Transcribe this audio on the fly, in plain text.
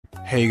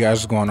Hey you guys,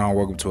 what's going on?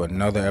 Welcome to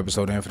another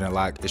episode of Infinite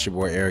Lock. It's your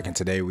boy Eric, and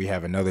today we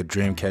have another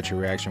Dreamcatcher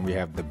reaction. We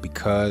have the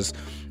Because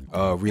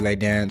relay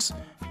dance.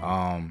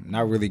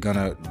 Not really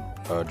gonna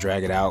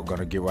drag it out,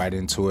 gonna get right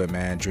into it,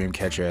 man.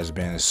 Dreamcatcher has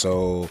been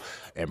so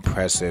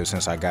impressive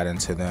since I got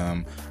into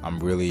them. I'm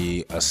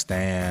really a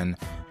stan.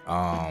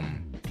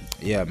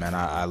 Yeah, man,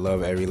 I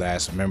love every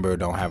last member.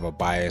 Don't have a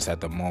bias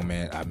at the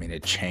moment. I mean,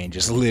 it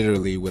changes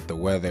literally with the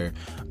weather.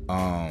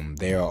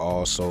 They are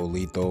all so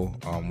lethal.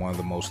 One of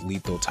the most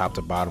lethal top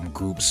to bottom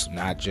groups,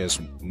 not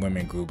just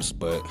women groups,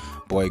 but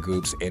boy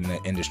groups in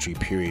the industry,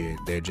 period.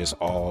 They're just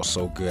all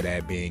so good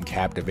at being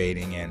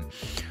captivating and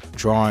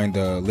drawing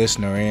the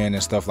listener in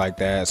and stuff like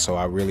that. So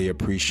I really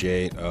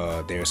appreciate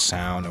their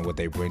sound and what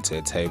they bring to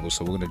the table.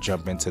 So we're going to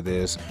jump into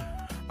this.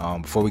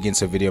 Before we get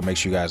into the video, make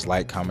sure you guys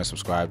like, comment,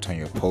 subscribe, turn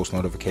your post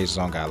notifications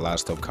on. Got a lot of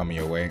stuff coming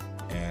your way.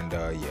 And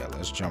yeah,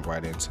 let's jump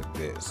right into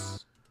this.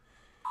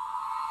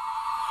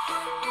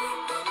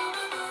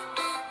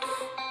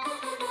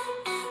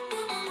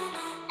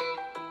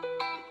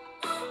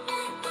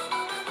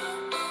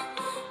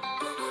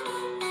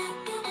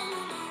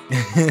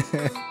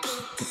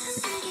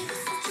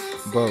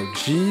 Bro,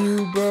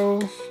 G.U, bro.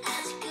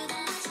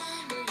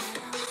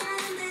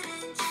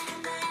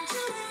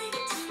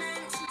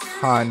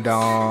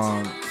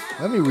 Handong.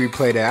 Let me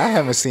replay that. I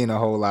haven't seen a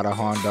whole lot of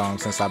Handong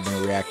since I've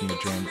been reacting to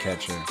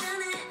Dreamcatcher.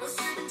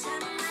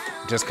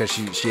 Just because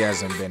she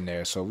hasn't been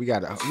there. So we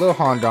got a little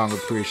Handong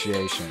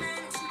appreciation.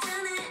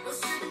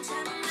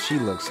 She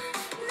looks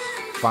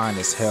fine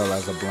as hell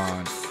as a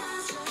blonde.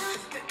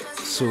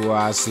 So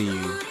I see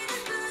you.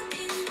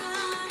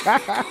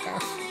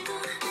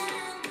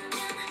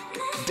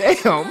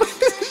 Damn.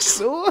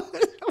 So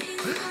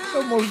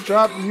almost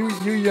dropped you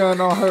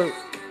yawn on her.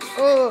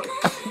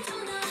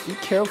 Be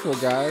careful,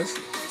 guys.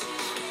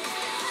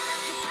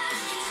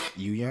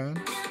 Yuyan?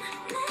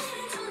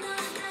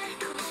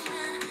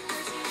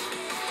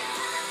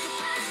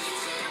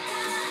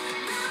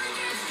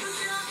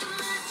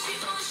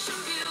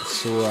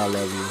 So I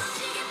love you.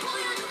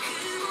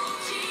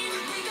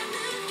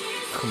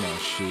 Come on,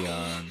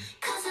 Xian.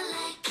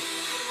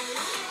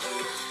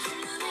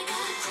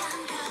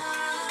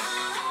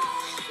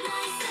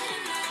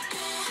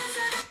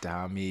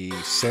 Dami,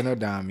 Senna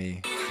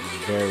Dami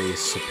is very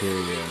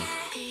superior.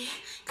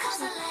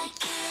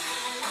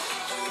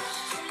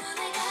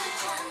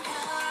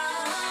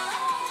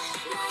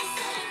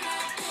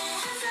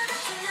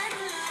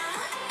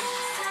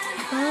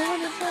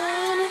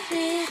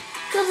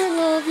 Cause I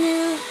love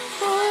you,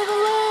 forever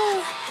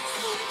love,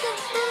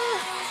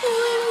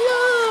 forever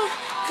love,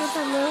 cause I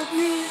love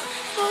you,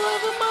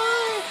 forever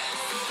mine.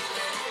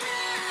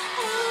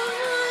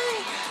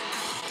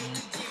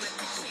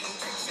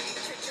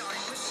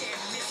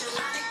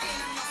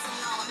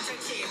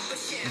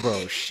 Bro,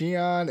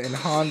 Xian and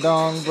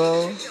Handong,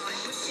 bro.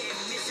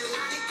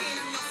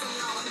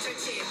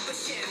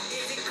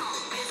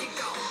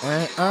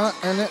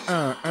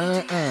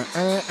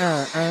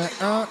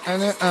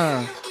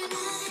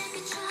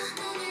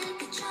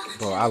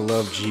 Bro, I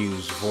love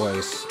G.U's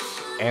voice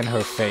and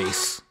her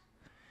face.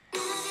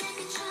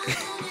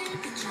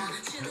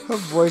 Her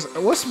voice,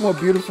 what's more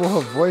beautiful,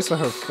 her voice or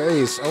her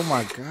face? Oh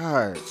my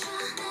god.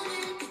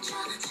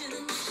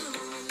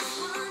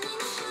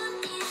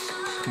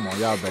 Come on,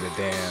 y'all better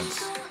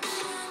dance.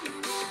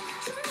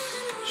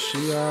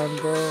 Xian,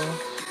 bro.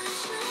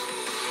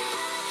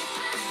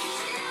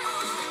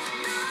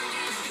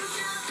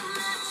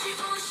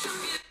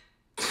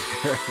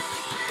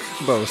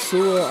 Bro,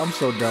 Sua, I'm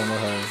so done with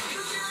her.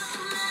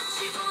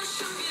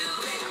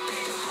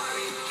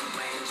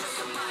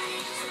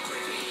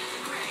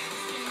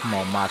 Come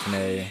on,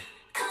 Maknae.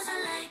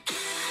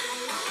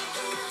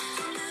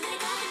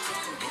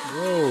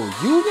 Whoa,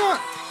 you got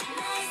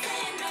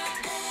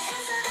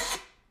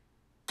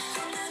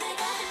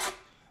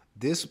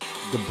this,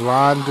 the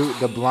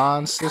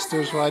blonde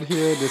sisters right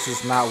here. This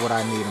is not what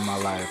I need in my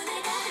life.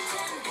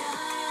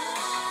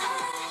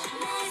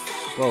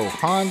 Bro,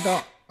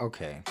 Honda.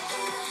 Okay.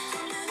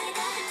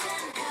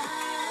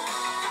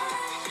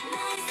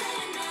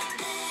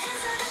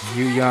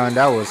 Yuyan,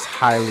 that was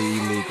highly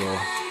illegal.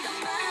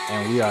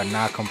 And we are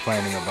not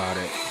complaining about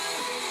it.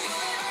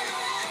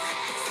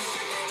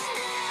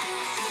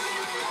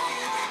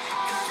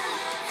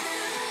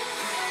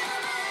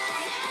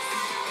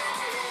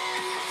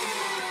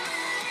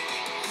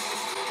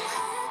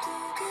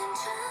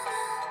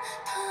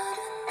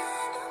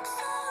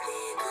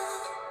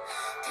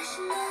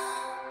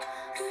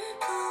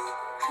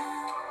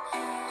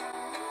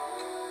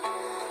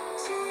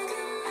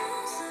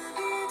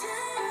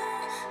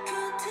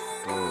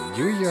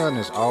 Yuyan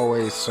is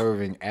always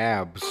serving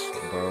abs,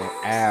 bro.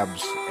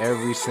 Abs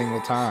every single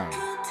time.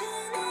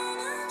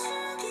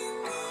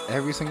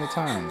 Every single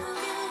time.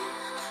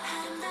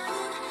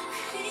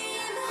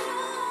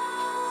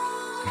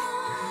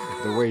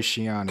 The way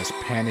Xian is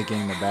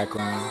panicking in the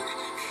background.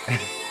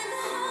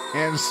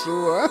 And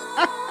Sua.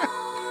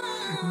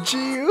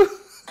 G.U.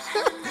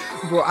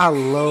 Bro, I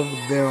love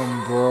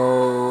them,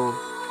 bro.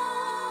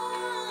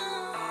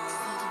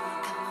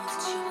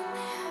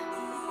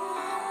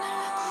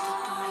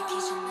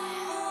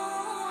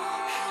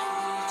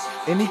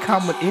 Any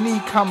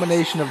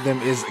combination of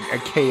them is a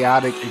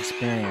chaotic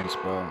experience,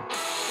 bro.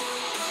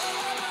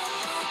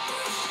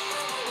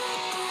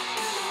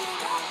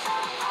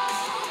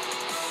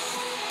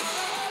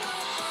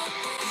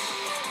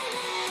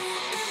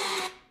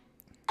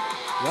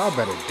 Y'all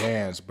better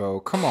dance, bro.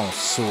 Come on,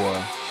 Soar.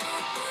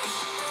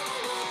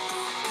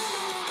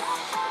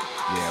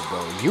 Yeah, bro.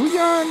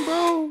 Yuyeon,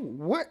 bro.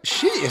 What?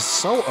 She is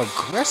so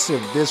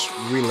aggressive this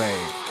relay.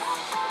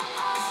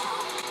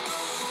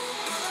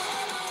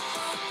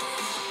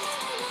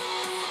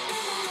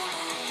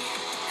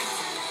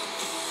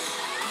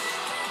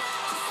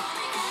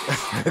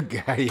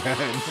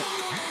 Gayan.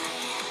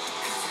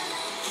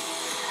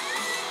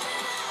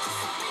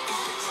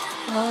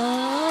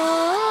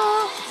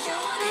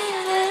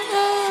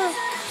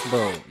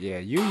 Bro,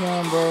 yeah,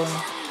 Yuyeon, bro.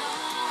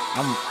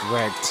 I'm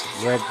wrecked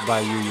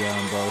by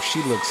Yuyeon, bro.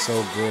 She looks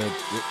so good.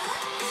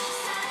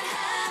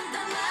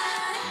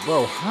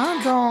 Bro,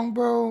 Handong,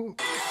 bro.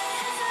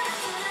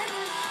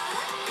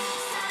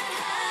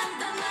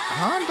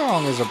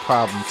 Handong is a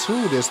problem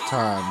too this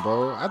time,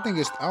 bro. I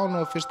don't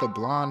know if it's the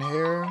blonde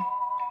hair.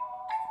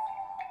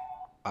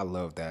 I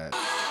love that.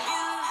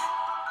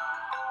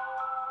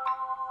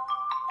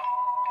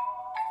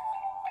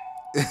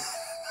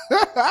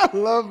 I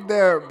love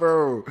that,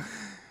 bro.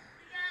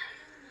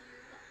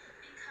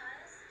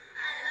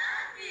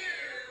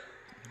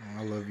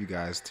 I love you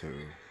guys too.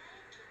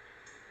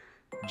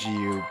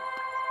 GU.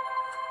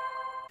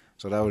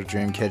 So that was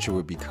Dreamcatcher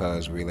with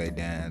Because Relay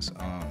Dance.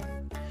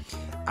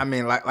 I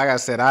mean, like I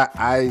said,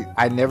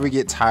 I never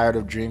get tired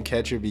of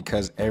Dreamcatcher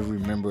because every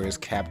member is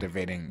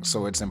captivating.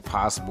 So it's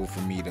impossible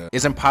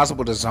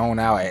to zone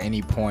out at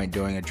any point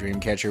during a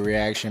Dreamcatcher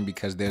reaction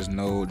because there's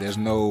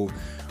no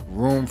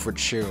room for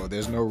chill.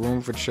 There's no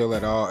room for chill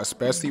at all,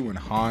 especially when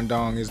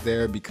Handong is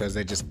there because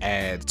they just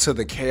add to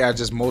the chaos,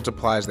 just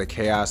multiplies the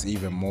chaos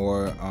even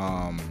more.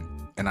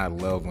 And I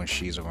love when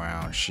she's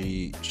around.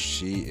 She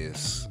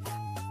is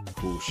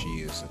who she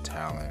is, a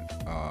talent,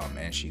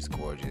 and she's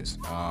gorgeous.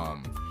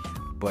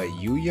 But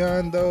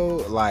Yuyeon though,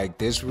 like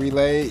this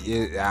relay,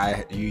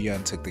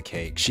 Yuyeon took the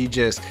cake. She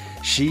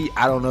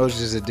I don't know, it's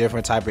just a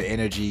different type of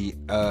energy.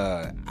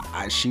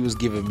 She was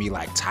giving me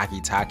like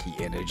Taki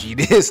energy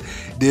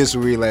this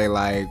relay,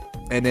 like.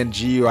 And then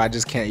GU, I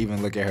just can't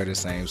even look at her the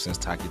same since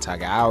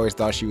Taki. I always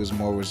thought she was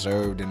more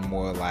reserved and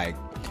more like,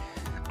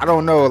 I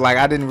don't know, like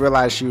I didn't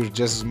realize she was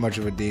just as much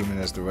of a demon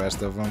as the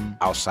rest of them.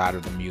 Outside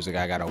of the music,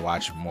 I gotta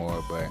watch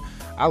more, but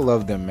I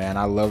love them, man.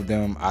 I love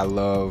them.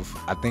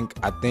 I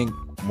think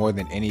more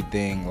than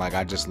anything, like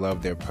I just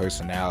love their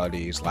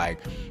personalities. Like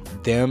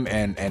them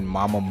and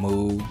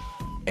Mamamoo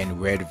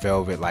and Red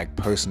Velvet, like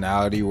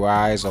personality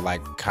wise, are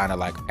like kind of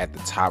like at the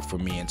top for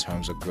me in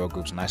terms of girl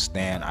groups. And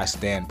I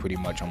stand pretty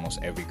much almost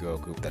every girl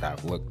group that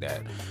I've looked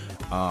at.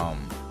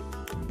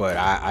 But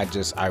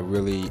I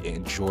really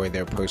enjoy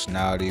their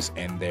personalities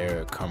and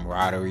their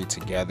camaraderie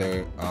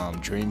together.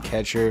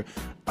 Dreamcatcher,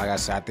 like I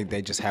said, I think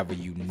they just have a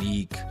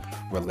unique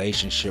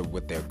relationship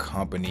with their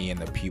company and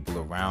the people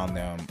around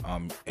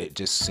them. It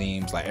just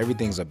seems like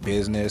everything's a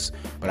business,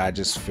 but I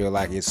just feel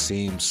like it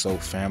seems so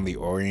family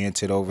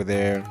oriented over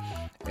there.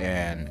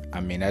 And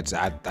I mean, I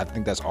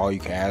think that's all you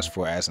can ask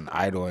for as an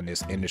idol in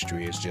this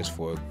industry, is just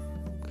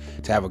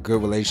to have a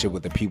good relationship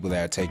with the people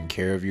that are taking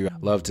care of you.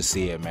 Love to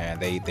see it, man.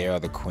 They are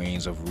the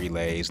queens of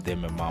relays,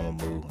 them and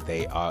Mamamoo.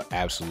 They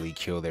absolutely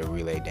kill their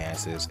relay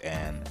dances,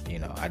 and you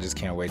know, I just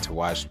can't wait to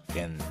watch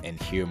and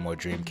hear more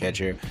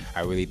Dreamcatcher.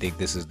 I really think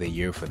this is the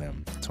year for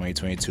them.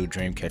 2022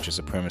 Dreamcatcher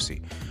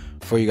Supremacy.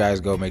 Before you guys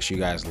go, make sure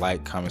you guys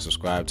like, comment,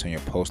 subscribe, turn your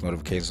post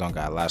notifications on.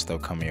 Got a lot of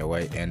stuff coming your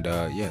way, and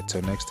yeah,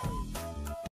 till next time.